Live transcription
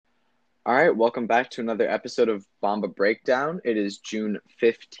All right, welcome back to another episode of Bomba Breakdown. It is June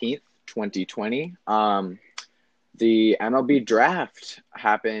 15th, 2020. The MLB draft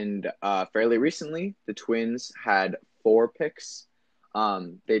happened fairly recently. The Twins had four picks.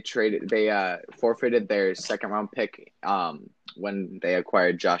 They forfeited their second round pick when they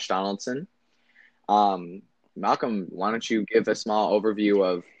acquired Josh Donaldson. Um, Malcolm, why don't you give a small overview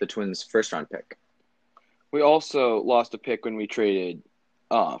of the Twins' first round pick? We also lost a pick when we traded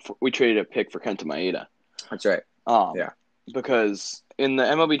a pick for Kenta Maeda. That's right. Um, Yeah, because in the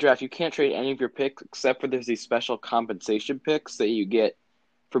MLB draft you can't trade any of your picks except for there's these special compensation picks that you get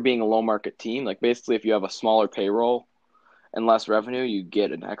for being a low market team. Like basically if you have a smaller payroll and less revenue, you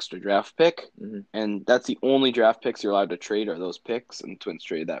get an extra draft pick. hmm And that's the only draft picks you're allowed to trade are those picks, and the Twins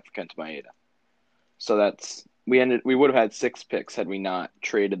traded that for Kenta Maeda. So we would have had six picks had we not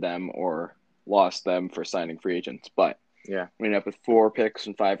traded them or lost them for signing free agents. But yeah. we ended up with four picks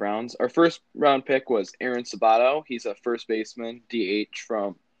in 5 rounds. Our first round pick was Aaron Sabato. He's a first baseman, DH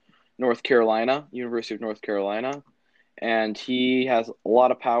from North Carolina, University of North Carolina, and he has a lot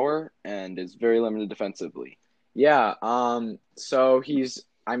of power and is very limited defensively. Yeah, so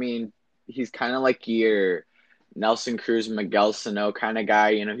I mean, he's kind of like your Nelson Cruz, Miguel Sano kind of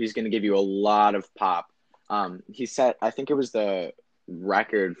guy. He's going to give you a lot of pop. He set, I think it was the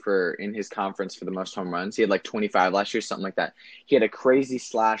record for in his conference for the most home runs. He had like 25 last year, something like that. He had a crazy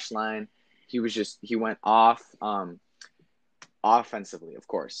slash line. He went off, offensively, of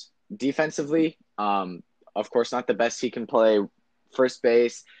course. Defensively, of course, not the best. He can play first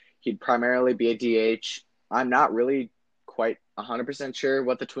base. He'd primarily be a DH. I'm not really quite 100% sure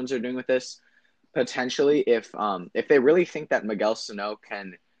what the Twins are doing with this. Potentially, if they really think that Miguel Sano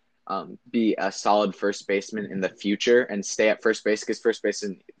can be a solid first baseman in the future and stay at first base because first base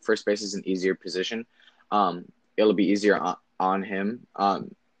is an easier position. It'll be easier on him.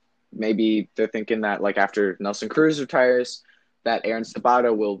 Maybe they're thinking that like after Nelson Cruz retires, that Aaron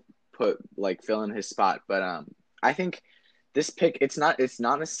Sabato will fill in his spot. But I think this pick it's not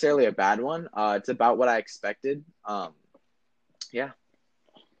necessarily a bad one. It's about what I expected. Yeah.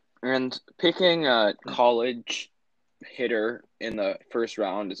 And picking a college hitter in the first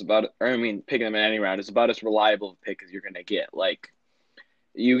round is about, or I mean, picking them in any round is about as reliable a pick as you're going to get.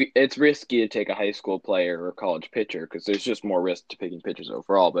 It's risky to take a high school player or a college pitcher because there's just more risk to picking pitchers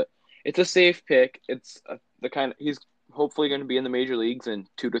overall. But it's a safe pick. The kind of he's hopefully going to be in the major leagues in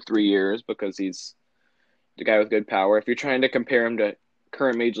 2 to 3 years because he's the guy with good power. If you're trying to compare him to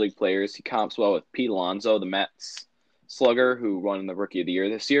current major league players, he comps well with Pete Alonso, the Mets slugger who won the Rookie of the Year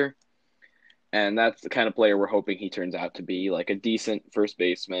this year. And that's the kind of player we're hoping he turns out to be, like a decent first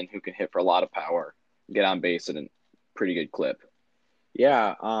baseman who can hit for a lot of power, get on base at a pretty good clip.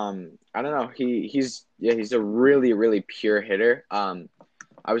 Yeah, I don't know. He's a really really pure hitter.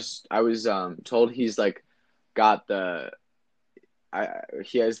 I was told he's like got the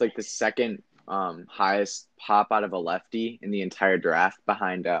he has like the second highest pop out of a lefty in the entire draft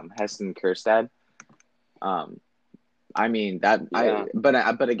behind Heston Kjerstad. Um, I mean that I Yeah.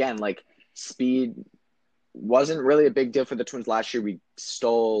 but again like speed wasn't really a big deal for the Twins last year. We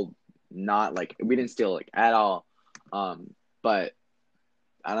stole not like we didn't steal like at all. But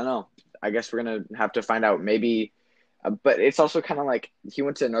I don't know. I guess we're gonna have to find out. Maybe, but it's also kind of like he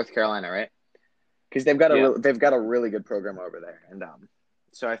went to North Carolina, right? Because Yeah. they've got a really good program over there, and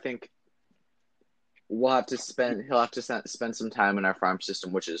so I think we'll have to spend he'll have to spend some time in our farm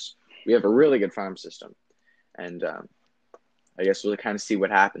system, which is we have a really good farm system, and I guess we'll kind of see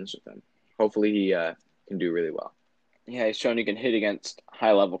what happens with him. Hopefully, he can do really well. Yeah, he's shown he can hit against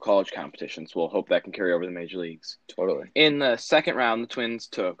high level college competitions. We'll hope that can carry over the major leagues. Totally. In the second round, the Twins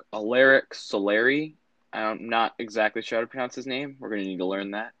took Alaric Solari. I'm not exactly sure how to pronounce his name. We're going to need to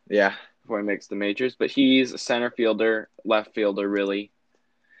learn that Yeah. before he makes the majors. But he's a center fielder, left fielder, really.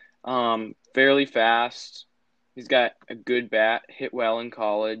 Fairly fast. He's got a good bat, hit well in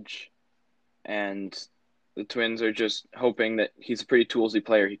college, and the Twins are just hoping that he's a pretty toolsy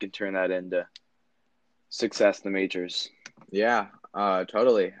player. He can turn that into success in the majors. Yeah.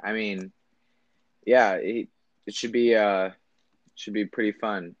 Totally. I mean, yeah. It should be pretty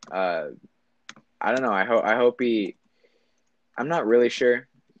fun. I don't know. I hope he. I'm not really sure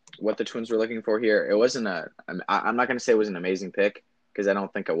what the Twins were looking for here. It wasn't a. I'm not going to say it was an amazing pick because I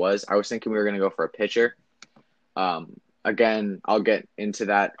don't think it was. I was thinking we were going to go for a pitcher. Again, I'll get into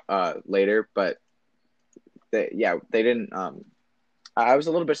that later, but they didn't. I was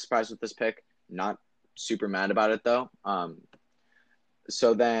a little bit surprised with this pick. Not super mad about it though.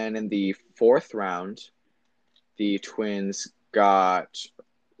 So then in the fourth round, the Twins got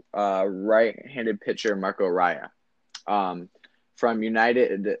right-handed pitcher Marco Raya. Um, from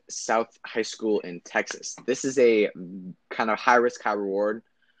United South High School in Texas. This is a kind of high risk, high reward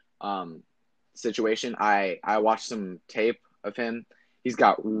um, situation. I watched some tape of him. He's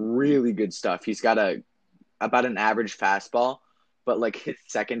got really good stuff. He's got a about an average fastball, but like his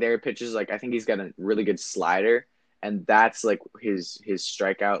secondary pitches, like I think he's got a really good slider, and that's like his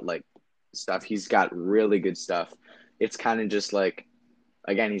strikeout like stuff. He's got really good stuff. It's kind of just like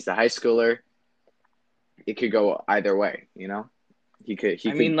again, he's the high schooler. It could go either way, you know. He I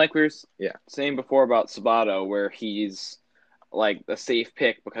could mean, like we were yeah saying before about Sabato, where he's like a safe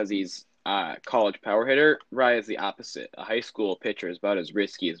pick because he's a college power hitter. Rye is the opposite. A high school pitcher is about as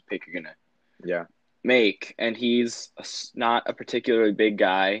risky as a pick you're gonna yeah make, and he's not a particularly big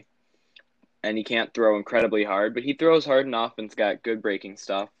guy, and he can't throw incredibly hard, but he throws hard enough and's got good breaking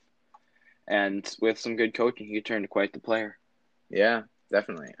stuff. And with some good coaching, he could turn to quite the player. yeah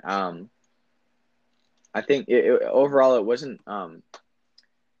definitely. I think overall it wasn't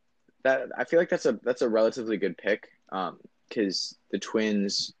that I feel like that's a relatively good pick because the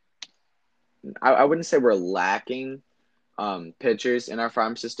Twins I wouldn't say we're lacking pitchers in our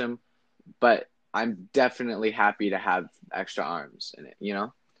farm system, but I'm definitely happy to have extra arms in it, you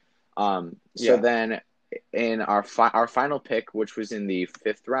know. So Yeah. then in our final pick, which was in the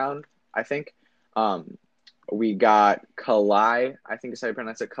fifth round, I think, we got Kalai. I think is how you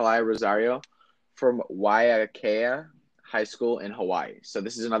pronounce it, Kalai Rosario from Waiakea High School in Hawaii. So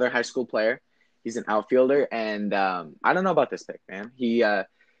this is another high school player. He's an outfielder, and I don't know about this pick, man. He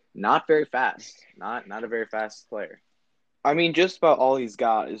not very fast, not a very fast player. I mean, just about all he's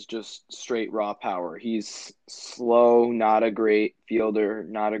got is just straight raw power. He's slow, not a great fielder,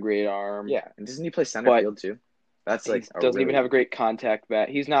 not a great arm, Yeah, and doesn't he play center but field too? That's he like a doesn't even really have a great contact bat.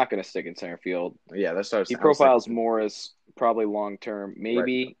 He's not going to stick in center field. yeah. That's what He I was profiles thinking. more as probably long term, Right field.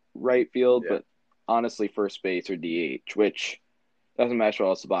 maybe right field, Yeah. but honestly, first base or DH, which doesn't match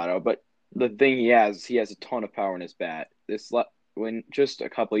well as Sabato. But the Mhm. thing he has a ton of power in his bat. When just a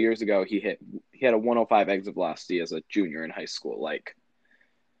couple of years ago he had a 105 exit velocity as a junior in high school. Like,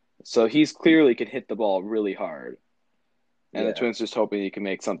 so he's clearly can hit the ball really hard, and the Yeah. Twins just hoping he can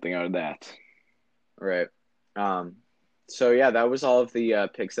make something out of that. Right. Um. So yeah, that was all of the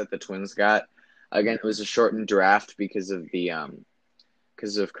picks that the Twins got. Again, it was a shortened draft because of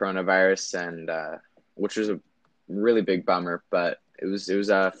coronavirus and which was a really big bummer, but it was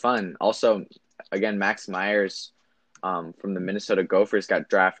fun. Also, again, Max Myers from the Minnesota Gophers got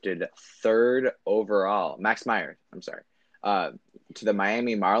drafted third overall. Max Myers, I'm sorry, uh, to the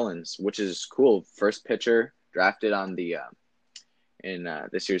Miami Marlins, which is cool. First pitcher drafted on the in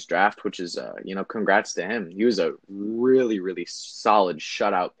this year's draft, which is congrats to him. He was a really really solid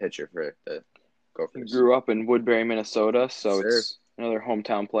shutout pitcher for the He Gophers. grew up in Woodbury, Minnesota, Yes, so sir. it's another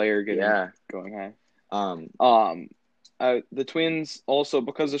hometown player getting Yeah. going high. Um. Um, the Twins also,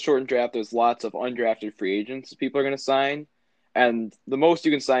 because of the shortened draft, there's lots of undrafted free agents people are going to sign, and the most you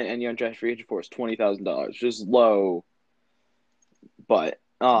can sign any undrafted free agent for is $20,000, just low. But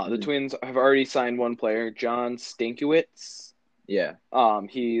the mhm, Twins have already signed one player, John Stankiewicz. Yeah.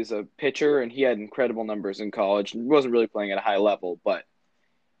 He's a pitcher, and he had incredible numbers in college. And wasn't really playing at a high level, but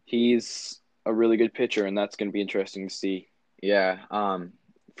he's a really good pitcher, and that's going to be interesting to see. Yeah.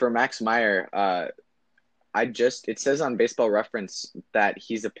 For Max Meyer, it says on Baseball Reference that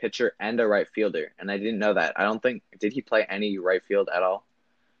he's a pitcher and a right fielder, and I didn't know that. I don't think did he play any right field at all?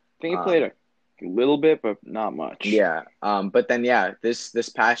 I think he played Um, a little bit, but not much. yeah. But then yeah, this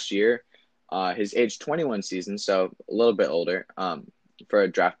past year, his age 21 season, so a little bit older. For a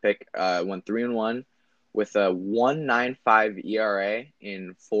draft pick, went 3-1 with a 1.95 ERA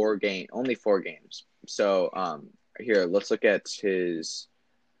in only 4 games. So here, let's look at his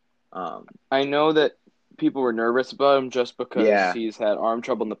um I know that people were nervous about him just because yeah, he's had arm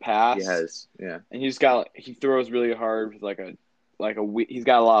trouble in the he past, has. Yeah. and he throws really hard with he's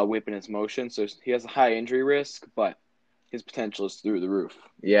got a lot of whip in his motion, so he has a high injury risk, but his potential is through the roof.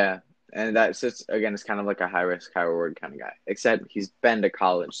 Yeah. And that's just again it's kind of like a high risk, high reward kind of guy. Except he's been to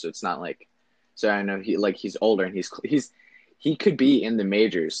college, so it's not like so I know he's older and he could be in the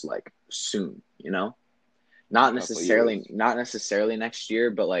majors like soon, you know? In a Not couple of years. necessarily next year,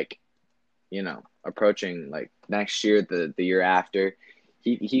 but like, approaching like next year, the year after.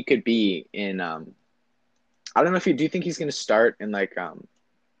 He could be in I don't know if you do you think he's gonna start in like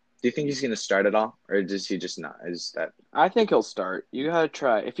do you think he's gonna start at all? Or does he just not? Is that I think he'll start. You gotta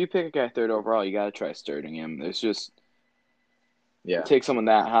try. If you pick a guy third overall, you gotta try starting him. There's just yeah. take someone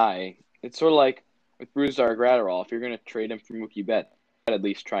that high. It's sort of like with Brusdar Graterol. If you're gonna trade him for Mookie Betts, at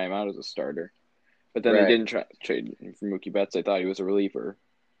least try him out as a starter. But then they Right. didn't trade him for Mookie Betts. They thought he was a reliever,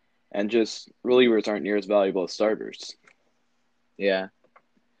 and just relievers aren't near as valuable as starters. Yeah,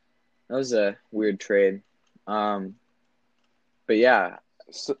 that was a weird trade. Um, but yeah,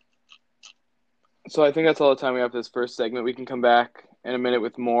 So, so I think that's all the time we have for this first segment. We can come back in a minute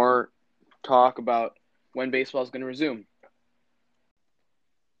with more talk about when baseball is going to resume.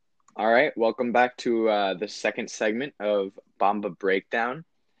 all right. Welcome back to the second segment of Bomba Breakdown.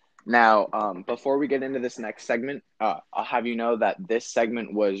 Now, before we get into this next segment, I'll have you know that this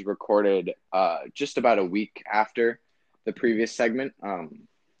segment was recorded just about a week after the previous segment.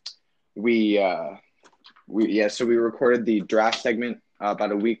 We so we recorded the draft segment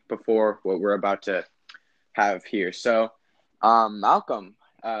about a week before what we're about to have here. So, Malcolm,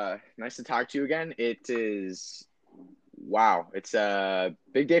 nice to talk to you again. It is wow, it's a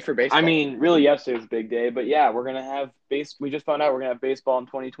big day for I baseball. mean, really, yesterday was a big day, but yeah, we're gonna have base. We just found out we're gonna have baseball in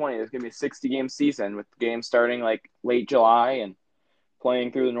 2020. There's gonna be a 60-game season with games starting like late July and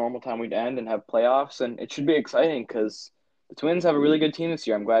playing through the normal time we'd end and have playoffs, and it should be exciting because the Twins have a really good team this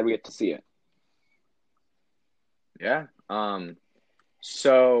year. I'm glad we get to see it. Yeah.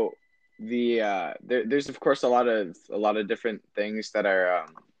 So there's of course a lot of different things that are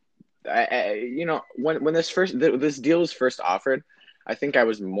when this deal was first offered, I think I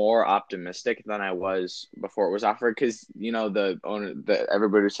was more optimistic than I was before it was offered because the owner,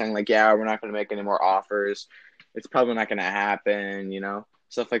 everybody was saying like, yeah, we're not going to make any more offers, it's probably not going to happen,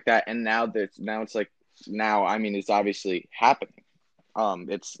 stuff like that. And now it's like now I mean it's obviously happening.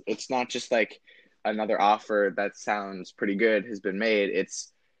 It's not just like another offer that sounds pretty good has been made.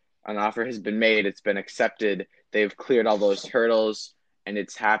 It's an offer has been made. It's been accepted. They've cleared all those hurdles, and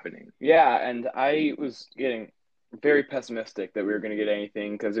it's happening. Yeah, and I was getting very pessimistic that we were going to get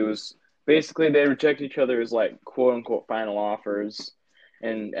anything because it was basically they reject each other as like quote unquote final offers,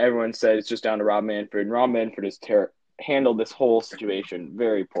 and everyone said it's just down to Rob Manfred. And Rob Manfred has handled this whole situation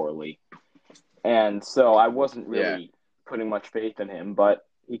very poorly, and so I wasn't Yeah, really putting much faith in him. But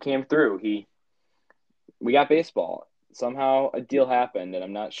he came through. We got baseball. Somehow a deal happened, and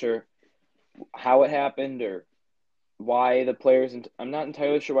I'm not sure how it happened or why the players. I'm not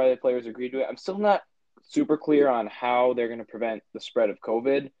entirely sure why the players agreed to it. I'm still not super clear on how they're going to prevent the spread of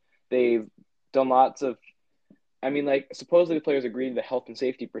COVID. They've done lots of. I mean, like supposedly the players agreed to the health and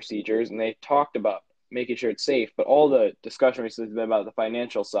safety procedures, and they talked about making sure it's safe. But all the discussion recently has been about the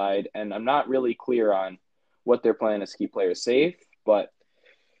financial side, and I'm not really clear on what their plan is to keep players safe. But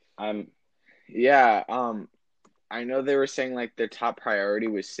I'm yeah. I know they were saying like their top priority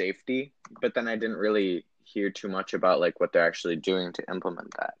was safety, but then I didn't really hear too much about like what they're actually doing to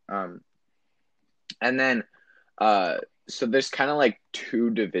implement that. And then uh, so there's kind of like two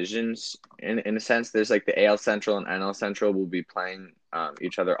divisions in a sense. There's like the AL Central and NL Central will be playing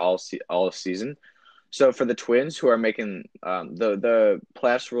each other all season. So for the Twins who are making the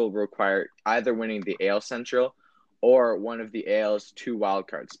playoffs will require either winning the AL Central or one of the AL's two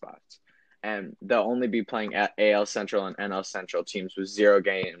wildcard spots. And they'll only be playing at AL Central and NL Central teams with 0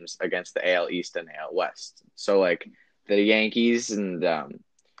 games against the AL East and AL West. So like the Yankees and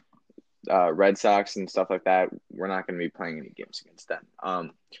Red Sox and stuff like that, we're not going to be playing any games against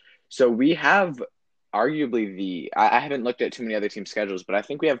them. So we have arguably I haven't looked at too many other team schedules, but I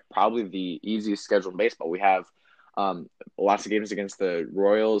think we have probably the easiest schedule in baseball. We have lots of games against the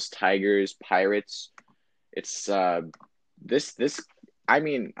Royals, Tigers, Pirates. It's this. I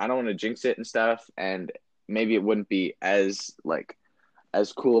mean, I don't want to jinx it and stuff, and maybe it wouldn't be as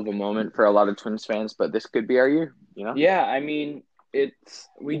cool of a moment for a lot of Twins fans, but this could be our year. Yeah, I mean,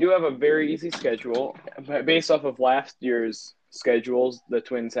 we do have a very easy schedule. Based off of last year's schedules, the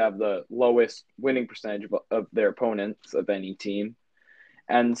Twins have the lowest winning percentage of their opponents of any team.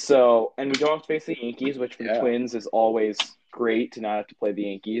 And we don't have to face the Yankees, which for the Yeah. Twins is always great to not have to play the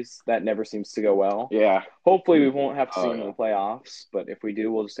Yankees. That never seems to go well. Yeah. Hopefully, we won't have to see Oh, them in yeah. the playoffs, but if we do,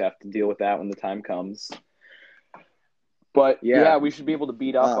 we'll just have to deal with that when the time comes. But yeah, Yeah. we should be able to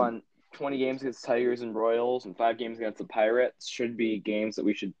beat up Um, on 20 games against Tigers and Royals and 5 games against the Pirates. Should be games that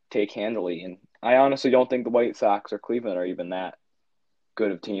we should take handily. And I honestly don't think the White Sox or Cleveland are even that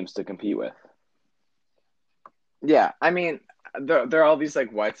good of teams to compete with. yeah. I mean, there are all these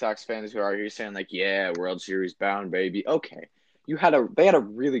like White Sox fans who are here saying like, yeah, World Series bound, baby. Okay. They had a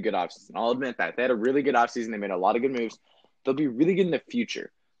really good offseason. I'll admit that. They had a really good offseason. They made a lot of good moves. They'll be really good in the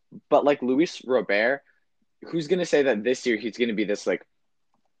future. But like Luis Robert, who's gonna say that this year he's gonna be this like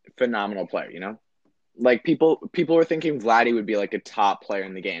phenomenal player? Like people were thinking Vladdy would be like a top player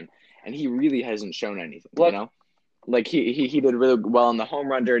in the game, and he really hasn't shown anything. Look, Like he did really well in the home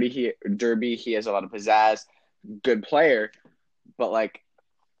run derby. He has a lot of pizzazz, good player, but like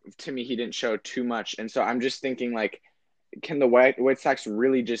to me he didn't show too much. And so I'm just thinking like can the White Sox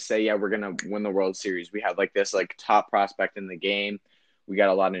really just say, yeah, we're gonna win the World Series? We have like this like top prospect in the game. We got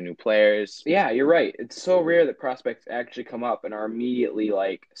a lot of new players. Yeah, you're right. It's so rare that prospects actually come up and are immediately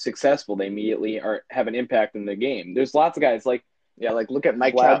like successful. They immediately are have an impact in the game. There's lots of guys like Yeah, like look at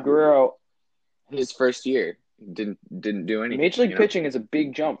Mike Vlad Trout. Guerrero. His first year didn't do anything. Major League Pitching is a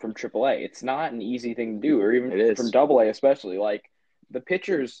big jump from AAA. It's not an easy thing to do, or even It from is AA especially. Like the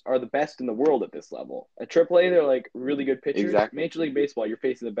pitchers are the best in the world at this level. At AAA, they're like really good pitchers. exactly. Major League Baseball, you're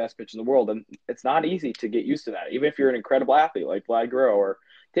facing the best pitcher in the world, and it's not easy to get used to that. Even if you're an incredible athlete like Vlad Guerrero or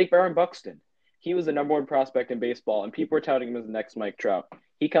take Byron Buxton, he was the number one prospect in baseball, and people are touting him as the next Mike Trout.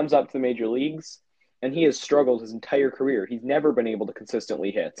 He comes up to the major leagues, and he has struggled his entire career. He's never been able to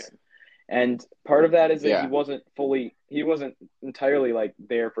consistently hit. And part of that is that Yeah, he wasn't entirely like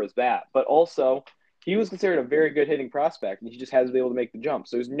there for his bat, but also he was considered a very good hitting prospect, and he just hasn't been able to make the jump.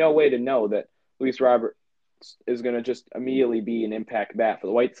 So there's no way to know that Luis Robert is going to just immediately be an impact bat for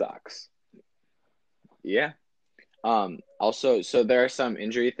the White Sox. yeah. Also, so there are some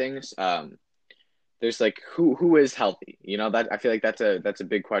injury things. There's like who is healthy? You know, that I feel like that's a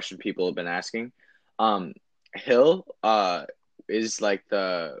big question people have been asking. Um, Hill is like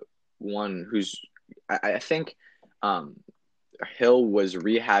the one who's I think um Hill was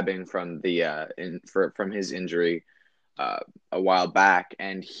rehabbing from the from his injury a while back,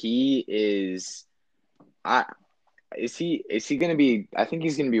 and he I is he going to be? I think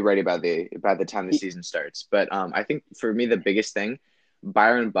he's going to be ready by the time the He, season starts. But I think for me the biggest thing,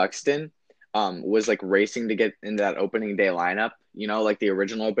 Byron Buxton, was like racing to get into that opening day lineup. You know, like the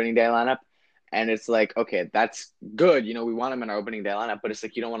original opening day lineup. And it's like, okay, that's good. You know, we want him in our opening day lineup, but it's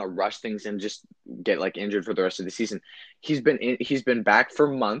like you don't want to rush things and just get like injured for the rest of the season. He's been back for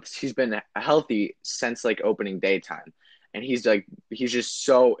months. He's been healthy since like opening day time, and he's just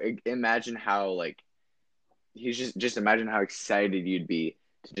so imagine how like he's just imagine how excited you'd be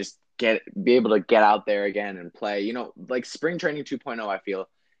to just be able to get out there again and play. You know, like spring training 2.0, I feel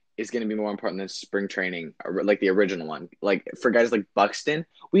is going to be more important than spring training, like the original one. Like for guys like Buxton,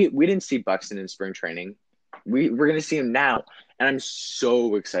 we didn't see Buxton in spring training. We're going to see him now, and I'm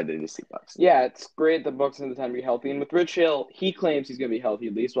so excited to see Buxton. yeah, it's great that Buxton has the time to be healthy. And with Rich Hill, he claims he's going to be healthy.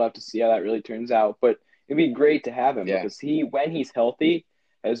 At least we'll have to see how that really turns out. But it'd be great to have him Yeah, because when he's healthy,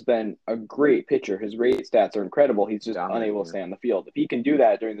 has been a great pitcher. His rate stats are incredible. He's just dominant. unable to stay on the field. If he can do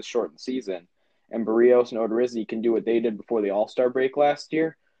that during the shortened season, and Barrios and Odorizzi can do what they did before the All-Star break last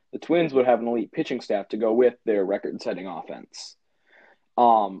year, the Twins would have an elite pitching staff to go with their record-setting offense.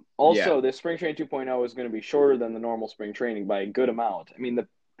 Yeah, Also, this spring training 2.0 is going to be shorter than the normal spring training by a good amount. I mean, the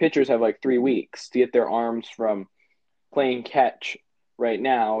pitchers have like 3 weeks to get their arms from playing catch right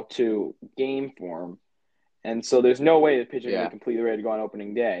now to game form. And so there's no way the pitchers are going to yeah, be completely ready to go on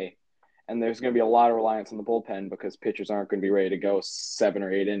opening day. And there's going to be a lot of reliance on the bullpen because pitchers aren't going to be ready to go 7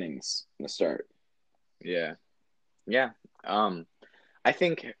 or 8 innings in the start. yeah, yeah. Um, I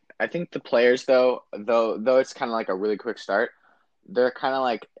think the players though it's kind of like a really quick start. They're kind of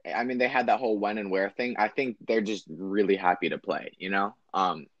like I mean they had that whole when and where thing. I think they're just really happy to play, you know?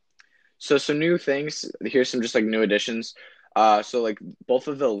 So some new things. Here's some just like new additions. So like both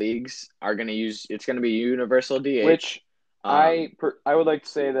of the leagues are gonna use it's gonna be universal DH. Which Um, I would like to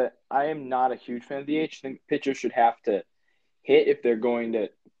say that I am not a huge fan of the H. I think pitchers should have to hit if they're going to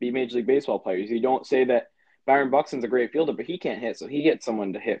be Major League Baseball players. You don't say that Byron Buxton's a great fielder, but he can't hit, so he gets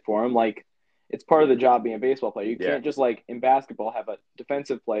someone to hit for him. Like it's part of the job being a baseball player. You yeah, can't just like in basketball have a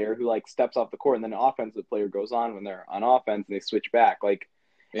defensive player who like steps off the court and then an offensive player goes on when they're on offense and they switch back. Like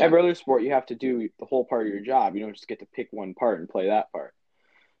yeah, every other sport, you have to do the whole part of your job. You don't just get to pick one part and play that part.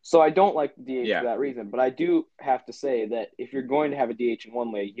 So I don't like the DH for yeah, that reason, but I do have to say that if you're going to have a DH in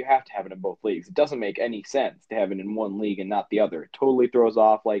one league, you have to have it in both leagues. It doesn't make any sense to have it in one league and not the other. It totally throws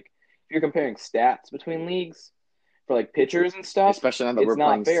off like if you're comparing stats between leagues for like pitchers and stuff, especially now that it's we're not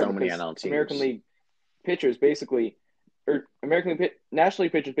playing fair so many because NL American teams. League pitchers basically or National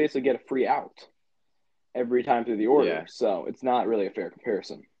League pitchers basically get a free out every time through the order. Yeah, So it's not really a fair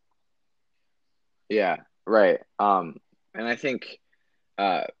comparison. yeah, right. And I think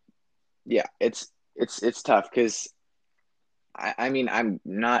uh yeah, it's tough because I mean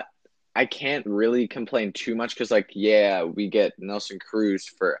I can't really complain too much because like yeah we get Nelson Cruz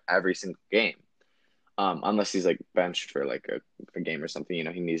for every single game, unless he's like benched for like a game or something, you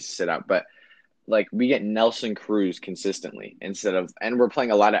know, he needs to sit out, but like we get Nelson Cruz consistently instead of and we're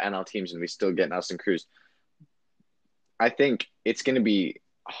playing a lot of NL teams and we still get Nelson Cruz. I think it's going to be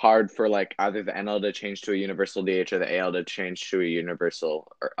hard for like either the NL to change to a universal DH or the AL to change to a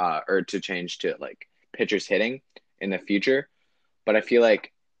universal or to change to like pitchers hitting in the future. But I feel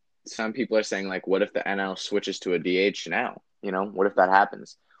like some people are saying like, what if the NL switches to a DH now? What if that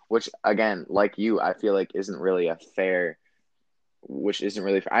happens? Which again, like you, I feel like isn't really a fair. Which isn't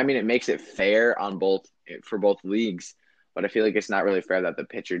really fair. I mean, it makes it fair on both for both leagues, but I feel like it's not really fair that the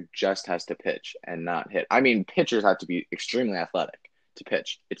pitcher just has to pitch and not hit. I mean, pitchers have to be extremely athletic to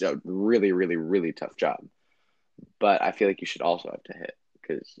pitch. It's a really, really, really tough job. But I feel like you should also have to hit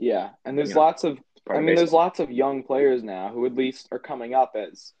because Yeah, and there's you know lots of, it's part I of mean, there's baseball. lots of young players now who at least are coming up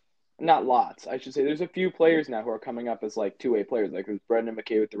as, not lots, I should say. There's a few players now who are coming up as like two-way players. Like there's Brendan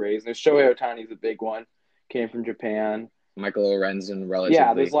McKay with the Rays. And there's Shohei Ohtani's a big one, came from Japan. Michael Lorenzen,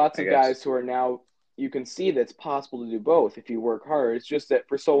 Yeah, there's relatively, lots I of guess. guys who are now. You can see that it's possible to do both if you work hard. It's just that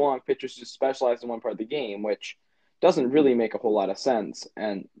for so long, pitchers just specialized in one part of the game, which doesn't really make a whole lot of sense.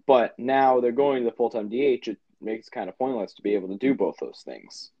 But now they're going to the full-time DH. It makes it kind of pointless to be able to do both those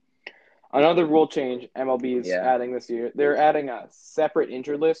things. Another rule change MLB is Yeah. adding this year. They're adding a separate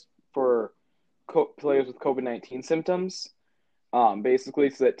injured list for players with COVID-19 symptoms. Basically,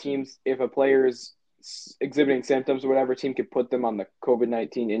 so that teams, if a player is exhibiting symptoms or whatever, team could put them on the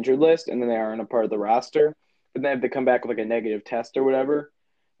COVID-19 injured list, and then they aren't a part of the roster. But then if they come back with like a negative test or whatever,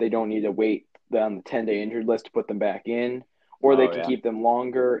 they don't need to wait on the 10-day injured list to put them back in, or they Oh can yeah. keep them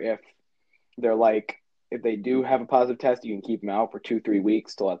longer they're like if they do have a positive test, you can keep them out for 2-3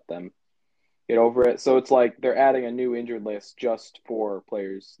 weeks to let them get over it. So it's like they're adding a new injured list just for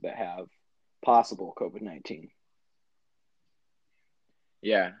players that have possible COVID-19.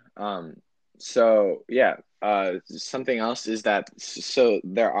 Yeah. So yeah. Something else is that so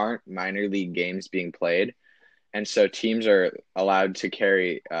there aren't minor league games being played, and so teams are allowed to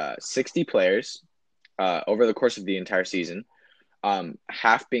carry 60 players over the course of the entire season.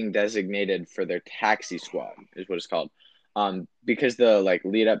 Half being designated for their taxi squad is what it's called. Because the like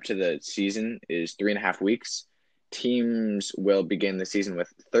lead up to the season is 3.5 weeks, teams will begin the season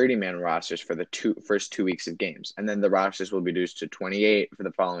with 30-man rosters for the first 2 weeks of games, and then the rosters will be reduced to 28 for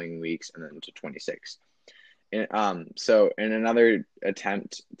the following weeks, and then to 26. And, so in another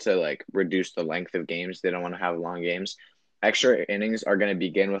attempt to like reduce the length of games, they don't want to have long games. Extra innings are going to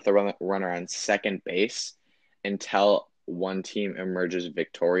begin with the runner on second base until one team emerges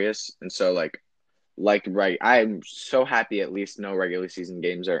victorious. And so like right, I'm so happy at least no regular season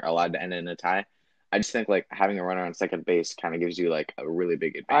games are allowed to end in a tie. I just think like having a runner on second base kind of gives you like a really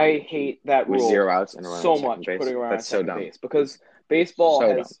big I advantage hate that with rule 0 outs and a runner on so second much, base. putting around on That's so second dumb. base, because baseball So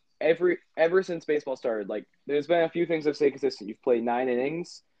dumb. has ever since baseball started, like there's been a few things that stay consistent. You've played 9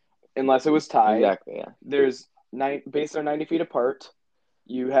 innings, unless it was tied. Exactly, yeah. There's nine bases are 90 feet apart.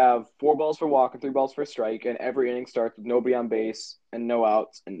 You have 4 balls for walk and 3 balls for strike, and every inning starts with nobody on base and no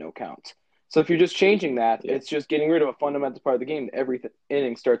outs and no count. So if you're just changing that, Yeah. it's just getting rid of a fundamental part of the game. Every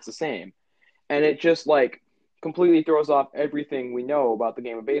inning starts the same, and it just like completely throws off everything we know about the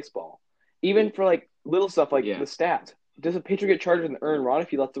game of baseball. Even for like little stuff like Yeah. the stats. Does a pitcher get charged with an earned run if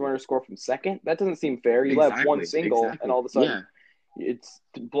he lets the runner score from second? That doesn't seem fair. You let one Exactly. single, and Exactly. all of a sudden Yeah. it's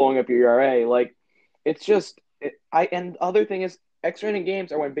blowing up your ERA. Like it's just I and the other thing is extra inning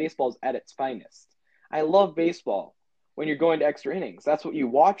games are when baseball's at its finest. I love baseball when you're going to extra innings. That's what you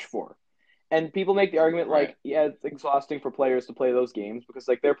watch for. And people make the argument Right. like, yeah, it's exhausting for players to play those games because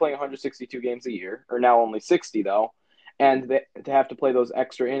like they're playing 162 games a year, or now only 60 though, and to have to play those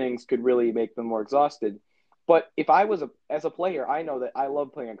extra innings could really make them more exhausted. But if I was as a player, I know that I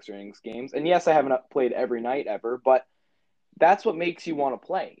love playing extra innings games, and yes, I haven't played every night ever, but that's what makes you want to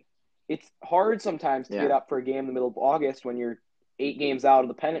play. It's hard sometimes to get Yeah. up for a game in the middle of August when you're 8 games out of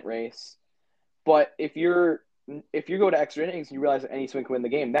the pennant race. But if you go to extra innings and you realize that any swing can win the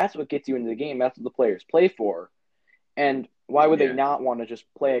game, that's what gets you into the game. That's what the players play for. And why would they Yeah. not want to just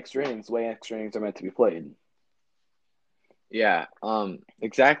play extra innings the way extra innings are meant to be played? Yeah.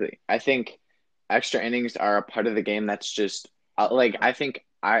 Exactly. I think extra innings are a part of the game that's just like I think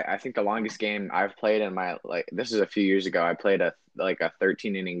the longest game I've played in my like this is a few years ago. I played a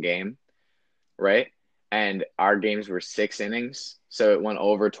 13 inning game, right? And our games were 6 innings, so it went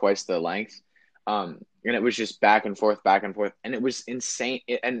over twice the length. And it was just back and forth, and it was insane.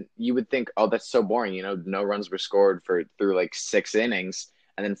 And you would think, oh, that's so boring, no runs were scored for through like 6 innings,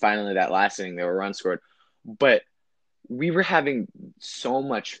 and then finally that last inning there were runs scored. But we were having so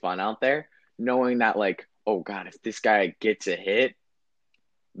much fun out there, knowing that like, oh God, if this guy gets a hit,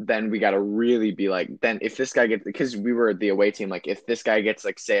 then we got to really be like, then if this guy gets, because we were the away team, like if this guy gets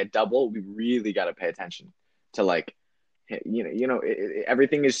like say a double, we really got to pay attention to like,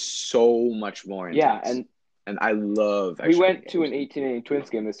 everything is so much more Yeah, intense, and and I love we extra inning went to games. an 18 inning Twins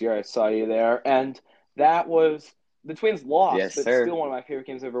game this year. I saw you there, and that was the Twins lost, Yes, but it's sir. still one of my favorite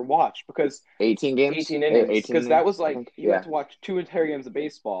games I've ever watched because 18 games? 18 innings. 18 Because that innings, was I like think. you had Yeah, to watch two entire games of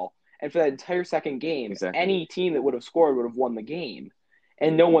baseball, and for that entire second game, exactly. any team that would have scored would have won the game,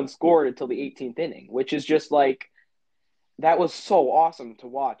 and no one scored until the 18th inning, which is just like that was so awesome to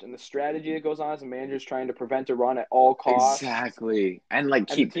watch, and the strategy that goes on as a manager is trying to prevent a run at all costs, Exactly. And like and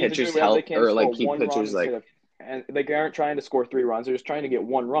the keep teams are doing pitchers whatever they help can to or score like keep one run pitchers instead like of, and they aren't trying to score 3 runs. They're just trying to get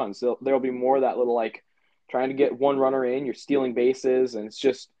one run. So there'll be more of that little like trying to get one runner in. You're stealing bases, and it's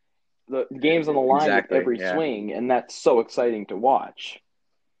just the game's on the line with exactly. every Yeah. swing, and that's so exciting to watch.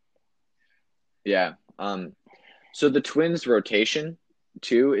 Yeah. So the Twins rotation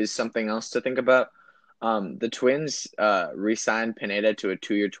too is something else to think about. The Twins re-signed Pineda to a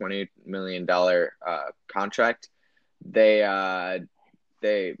 2-year, $20 million contract. They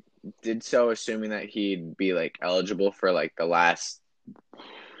did so assuming that he'd be like eligible for like the last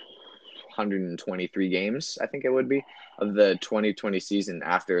 123 games, I think it would be, of the 2020 season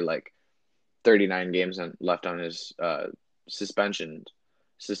after like 39 games left on his suspension.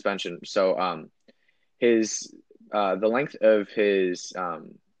 So his the length of his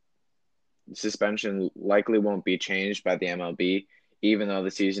suspension likely won't be changed by the MLB, even though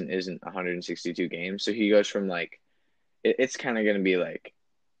the season isn't 162 games. So he goes from like it's kind of going to be like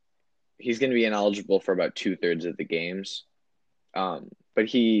he's going to be ineligible for about 2/3 of the games. But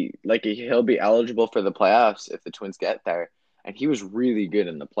he'll be eligible for the playoffs if the Twins get there, and he was really good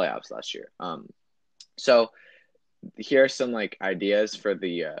in the playoffs last year. So here are some like ideas for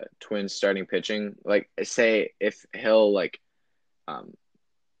the Twins starting pitching. Like say if Hill um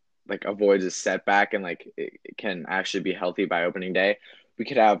like avoids a setback and like it can actually be healthy by opening day, we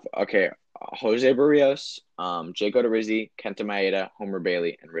could have Jose Barrios, Jake Odorizzi, Kenta Maeda, Homer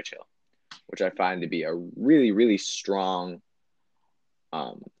Bailey, and Rich Hill, which I find to be a really really strong,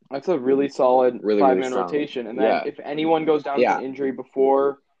 um, That's a really solid really really five-man strong. rotation. And then Yeah, if anyone goes down with an yeah, injury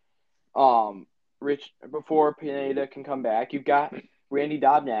before um before Pineda can come back, you've got Randy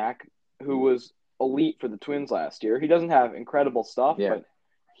Dobnak, who was elite for the Twins last year. He doesn't have incredible stuff, yeah. but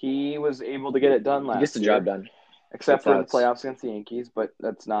he was able to get it done He gets the last job year, done. Good except for in the thoughts. playoffs against the Yankees, but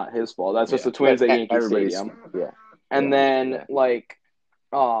that's not his fault. That's just Yeah, the Twins but at Yankee everybody's Stadium. yeah, And yeah, then yeah. like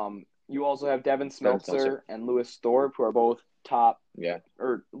you also have Devin Devin Smeltzer. Smeltzer and Lewis Thorpe, who are both top, Yeah,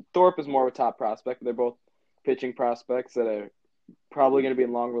 or Thorpe is more of a top prospect. They're both pitching prospects that are probably going to be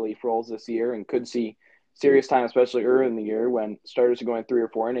in long relief roles this year and could see serious time, especially early in the year when starters are going 3 or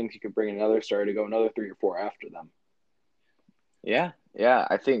 4 innings. You could bring in another starter to go another 3 or 4 after them. yeah, yeah.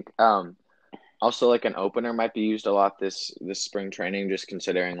 I think also like an opener might be used a lot this spring training, just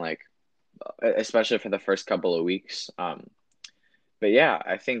considering like especially for the first couple of weeks. But yeah,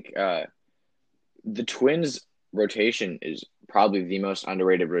 I think the Twins rotation is probably the most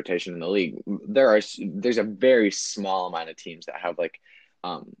underrated rotation in the league. There's a very small amount of teams that have like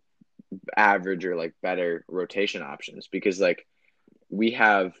um average or like better rotation options because like we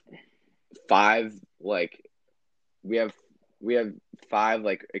have five like we have we have five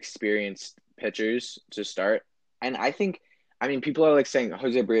like experienced pitchers to start. And I mean people are like saying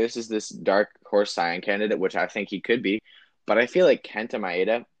Jose Brios is this dark horse Cy Young candidate, which I think he could be, but I feel like Kenta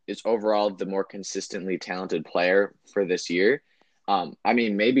Maeda is overall the more consistently talented player for this year. I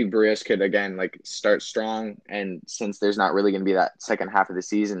mean, maybe Barrios could again like start strong, and since there's not really going to be that second half of the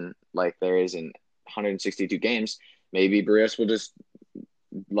season like there is in 162 games, maybe Barrios will just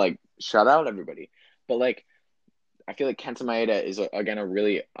like shut out everybody. But like I feel like Kenta Maeda is again a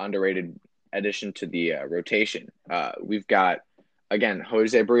really underrated addition to the rotation. We've got again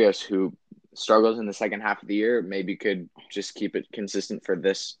Jose Barrios who struggles in the second half of the year, maybe could just keep it consistent for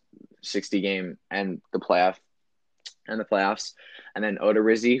this 60 game and the playoffs, and then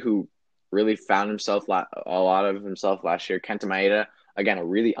Odorizzi who really found himself a lot of himself last year. Kenta Maeda again a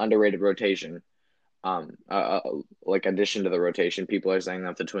really underrated rotation. Like addition to the rotation, people are saying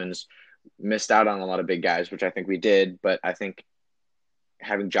that the Twins missed out on a lot of big guys, which I think we did, but I think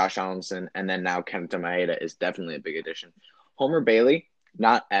having Josh Allenson and then now Kenta Maeda is definitely a big addition. Homer Bailey,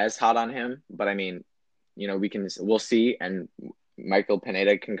 not as hot on him, but I mean, we'll see, and Michael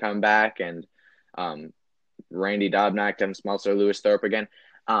Pineda can come back, and Randy Dobnak, Devin Smeltzer, Lewis Thorpe again,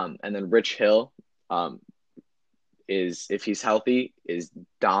 and then Rich Hill is if he's healthy is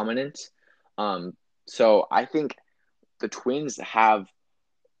dominant. So I think the Twins have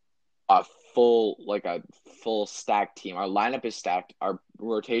a full stacked team. Our lineup is stacked. Our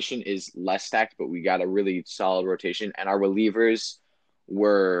rotation is less stacked, but we got a really solid rotation, and our relievers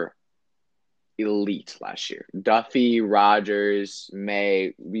were elite last year. Duffy, Rogers,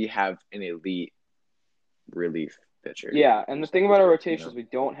 May. We have an elite relief pitcher. Yeah, and the thing about our rotation You is know? we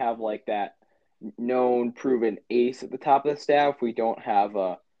don't have like that known, proven ace at the top of the staff. We don't have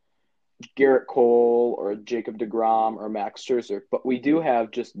a Garrett Cole or Jacob deGrom or Max Scherzer, but we do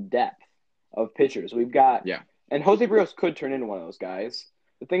have just depth of pitchers. We've got, Yeah. and Jose Barrios could turn into one of those guys.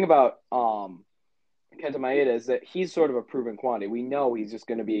 The thing about Kenta Maeda is that he's sort of a proven quantity. We know he's just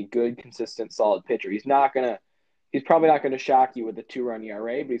going to be a good, consistent, solid pitcher. He's probably not going to shock you with a 2-run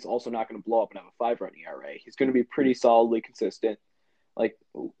ERA, but he's also not going to blow up and have a 5-run ERA. He's going to be pretty solidly consistent, like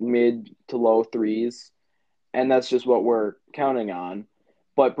mid to low threes, and that's just what we're counting on.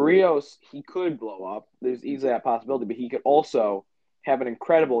 But Barrios, he could blow up. There's easily that possibility, but he could also have an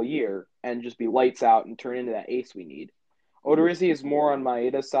incredible year and just be lights out and turn into that ace we need. Odorizzi is more on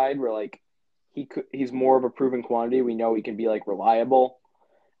Maeda's side, where like he's more of a proven quantity. We know he can be like reliable,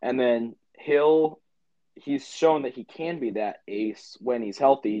 and then Hill, he's shown that he can be that ace when he's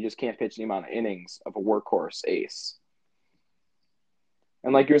healthy. He just can't pitch the amount of innings of a workhorse ace.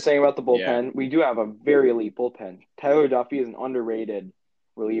 And like you were saying about the bullpen, we do have a very elite bullpen. Tyler Duffy is an underrated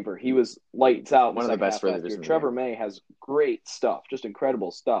reliever. He was lights out. One of the best relievers. Trevor May has great stuff, just incredible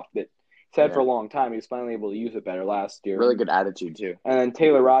stuff that he's had for a long time. He was finally able to use it better last year. Really good attitude too. And then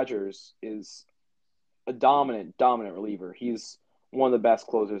Taylor Rogers is a dominant reliever. He's one of the best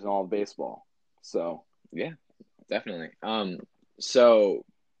closers in all of baseball. So yeah, definitely. So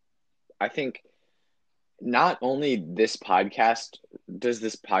I think not only does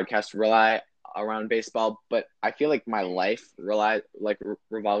this podcast rely around baseball, but I feel like my life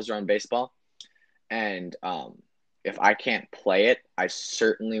revolves around baseball. And if I can't play it, I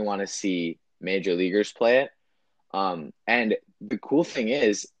certainly want to see major leaguers play it. And the cool thing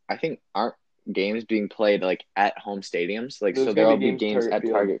is, I think aren't games being played like at home stadiums? Like, so there'll be games at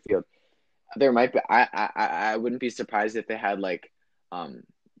Target Field. There might be. I wouldn't be surprised if they had like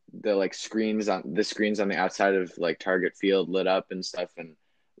the like screens on the outside of like Target Field lit up and stuff, and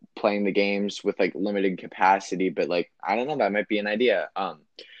playing the games with like limited capacity. But like, I don't know, that might be an idea.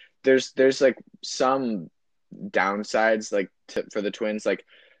 There's like some downsides like for the Twins, like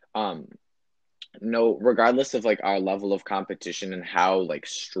no, regardless of like our level of competition and how like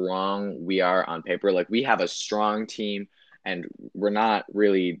strong we are on paper, like we have a strong team, and we're not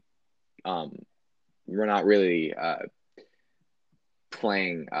really playing we're not really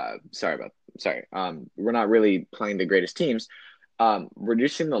playing the greatest teams.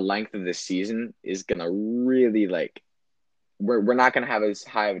 Reducing the length of the season is gonna really like we're not gonna have as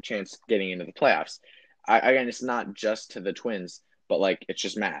high of a chance getting into the playoffs. Again, it's not just to the Twins, but like it's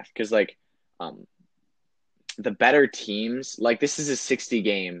just math, because like the better teams, like this is a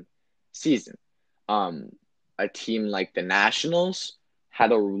 60-game season. A team like the Nationals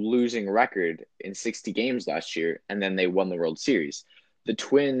had a losing record in 60 games last year, and then they won the World Series. The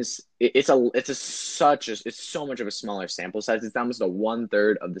Twins, it's so much of a smaller sample size. It's almost a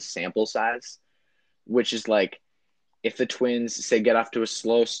 1/3 of the sample size, which is like, if the Twins say get off to a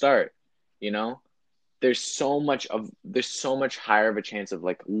slow start, there's so much higher of a chance of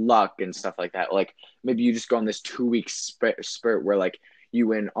like luck and stuff like that. Like maybe you just go on this 2-week spurt where like you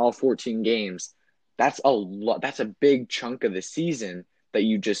win all 14 games. That's a big chunk of the season that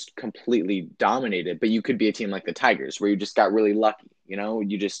you just completely dominated. But you could be a team like the Tigers where you just got really lucky.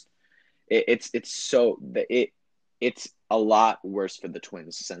 It's a lot worse for the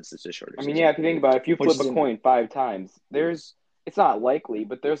Twins since it's a shorter season. I mean, yeah, if you think about it, if you flip a coin 5 times, it's not likely,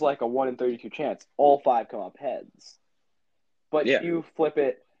 but there's like a 1 in 32 chance all 5 come up heads. But if you flip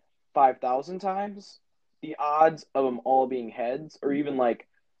it 5,000 times, the odds of them all being heads, or even like,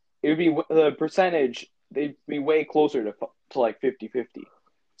 it would be the percentage, they'd be way closer to like 50-50.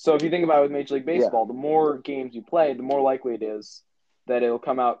 So if you think about it with Major League Baseball, the more games you play, the more likely it is that it'll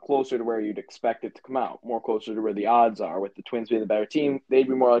come out closer to where you'd expect it to come out, more closer to where the odds are. With the Twins being the better team, they'd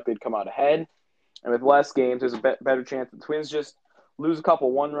be more likely to come out ahead. And with less games, there's a better chance the Twins just lose a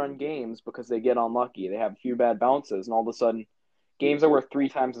couple 1-run games because they get unlucky. They have a few bad bounces, and all of a sudden, games are worth 3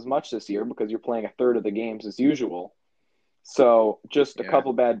 times as much this year because you're playing a third of the games as usual. So just a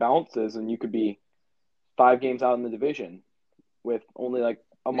couple bad bounces, and you could be 5 games out in the division with only like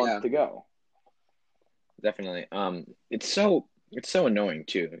a month to go. Definitely. It's so annoying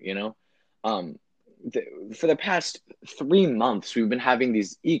too, for the past 3 months, we've been having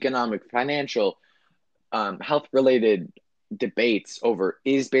these economic, financial, health-related debates over,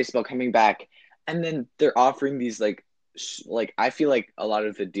 is baseball coming back? And then they're offering these like I feel like a lot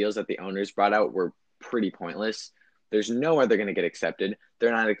of the deals that the owners brought out were pretty pointless. There's nowhere they're going to get accepted.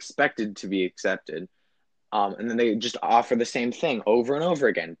 They're not expected to be accepted. And then they just offer the same thing over and over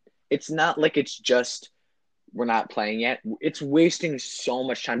again. It's not like it's just we're not playing yet. It's wasting so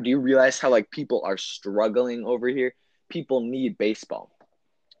much time. Do you realize how like people are struggling over here? People need baseball.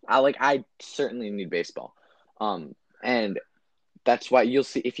 I certainly need baseball. And that's why you'll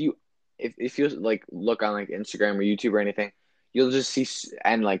see if you like look on like Instagram or YouTube or anything, you'll just see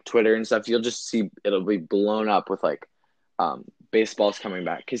and like Twitter and stuff, you'll just see it'll be blown up with like baseball's coming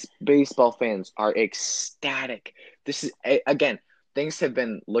back because baseball fans are ecstatic. This is again, things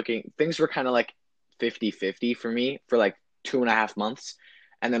were kind of like 50-50 for me for like 2.5 months.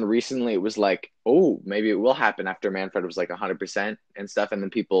 And then recently it was like, oh, maybe it will happen after Manfred was like 100% and stuff. And then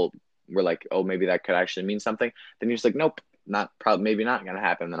people were like, oh, maybe that could actually mean something. Then he was like, nope, maybe not going to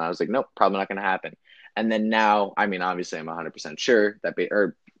happen. Then I was like, nope, probably not going to happen. And then now, I mean, obviously I'm 100% sure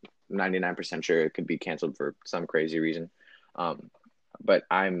or 99% sure it could be canceled for some crazy reason. But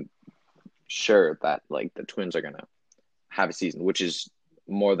I'm sure that like the Twins are going to have a season, which is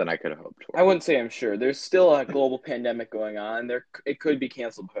more than I could have hoped for. I wouldn't say I'm sure. There's still a global pandemic going on. It could be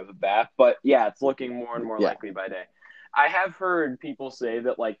canceled because of that, but yeah, it's looking more and more likely by day. I have heard people say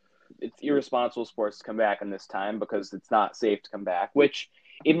that like it's irresponsible sports to come back in this time because it's not safe to come back, which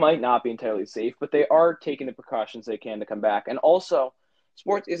it might not be entirely safe, but they are taking the precautions they can to come back. And also,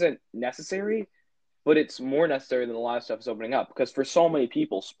 sports isn't necessary, but it's more necessary than a lot of stuff is opening up because for so many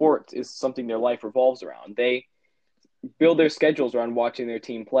people, sports is something their life revolves around. They build their schedules around watching their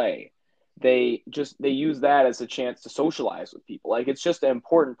team play. They use that as a chance to socialize with people. Like it's just an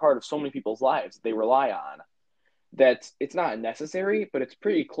important part of so many people's lives they rely on. That it's not necessary, but it's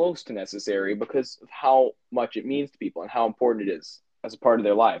pretty close to necessary because of how much it means to people and how important it is as a part of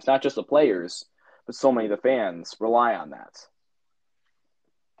their lives. Not just the players, but so many of the fans rely on that.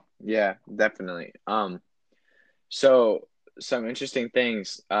 Yeah, definitely. So some interesting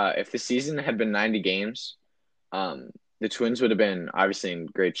things. If the season had been 90 games, the Twins would have been obviously in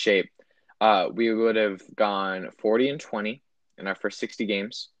great shape. We would have gone 40-20 in our first 60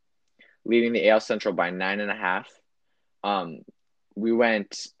 games, leading the AL Central by 9.5. We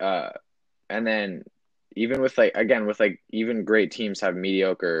went, and then even with even great teams have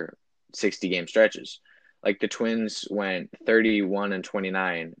mediocre 60 game stretches. Like the Twins went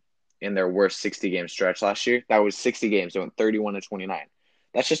 31-29 in their worst 60 game stretch last year. That was 60 games. They went 31-29.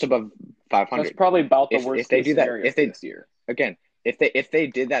 That's just above 500. That's probably about the worst if they do that, this year. Again, if they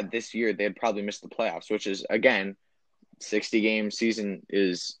did that this year, they'd probably miss the playoffs, which is again, 60 game season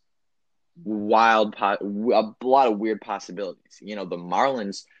is wild, a lot of weird possibilities. You know, the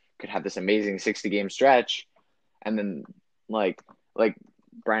Marlins could have this amazing 60 game stretch, and then like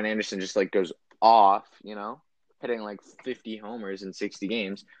Brian Anderson just like goes off, you know, hitting like 50 homers in 60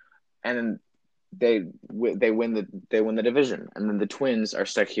 games, and then they win the division, and then the Twins are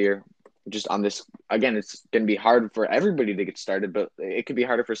stuck here just on this again. It's going to be hard for everybody to get started, but it could be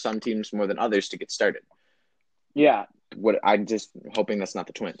harder for some teams more than others to get started. Yeah. I'm just hoping that's not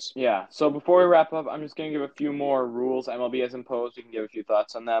the Twins. Yeah. So before we wrap up, I'm just going to give a few more rules MLB has imposed. You can give a few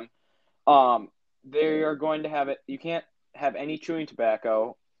thoughts on them. They are going to have it. You can't have any chewing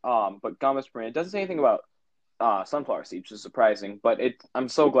tobacco, but gum is permitted. It doesn't say anything about sunflower seeds, which is surprising. But I'm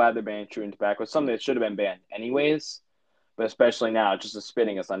so glad they're banning chewing tobacco. It's something that should have been banned anyways, but especially now, just the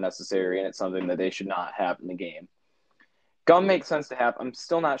spitting is unnecessary, and it's something that they should not have in the game. Gum makes sense to have. I'm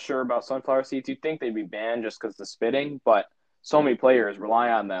still not sure about sunflower seeds. You'd think they'd be banned just because of the spitting, but so many players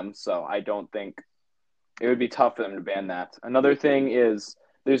rely on them, so I don't think it would be tough for them to ban that. Another thing is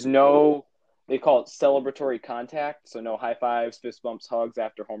there's no, they call it celebratory contact, so no high fives, fist bumps, hugs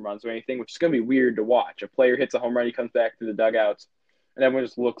after home runs or anything, which is going to be weird to watch. A player hits a home run, he comes back to the dugouts, and everyone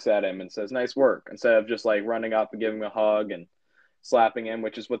just looks at him and says, nice work, instead of just like running up and giving him a hug and slapping him,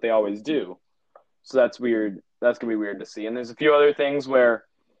 which is what they always do. So that's weird. That's going to be weird to see. And there's a few other things where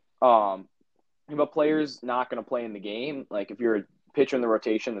if a player's not going to play in the game, like if you're a pitcher in the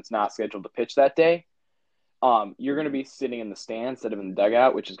rotation that's not scheduled to pitch that day, you're going to be sitting in the stand instead of in the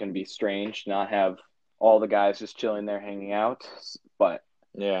dugout, which is going to be strange to not have all the guys just chilling there hanging out. But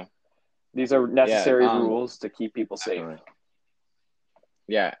yeah, these are necessary rules to keep people definitely safe.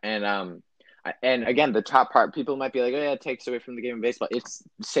 Yeah, and again, the top part, people might be like, oh yeah, it takes away from the game of baseball. It's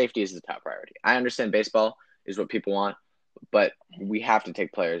safety is the top priority. I understand baseball is what people want, but we have to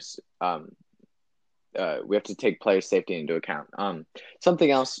take players safety into account.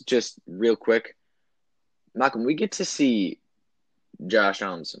 Something else, just real quick, Malcolm, we get to see Josh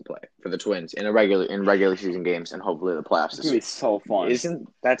Donaldson play for the Twins in regular season games and hopefully the playoffs. It's gonna be so fun.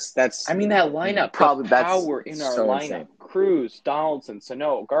 That's I mean, that lineup, probably the power in our so lineup. insane. Cruz, Donaldson,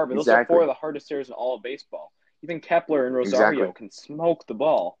 Sano, Garvin. Those are four of the hardest hitters in all of baseball. Even Kepler and Rosario can smoke the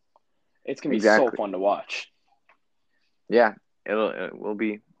ball. It's gonna be so fun to watch. Yeah, it will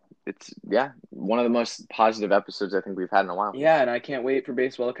be. It's one of the most positive episodes I think we've had in a while. Yeah, and I can't wait for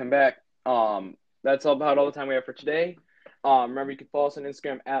baseball to come back. That's about all the time we have for today. Remember, you can follow us on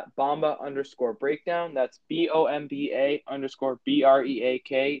Instagram at Bomba_breakdown. That's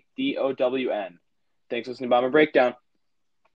BOMBA_BREAKDOWN. Thanks for listening to Bomba Breakdown.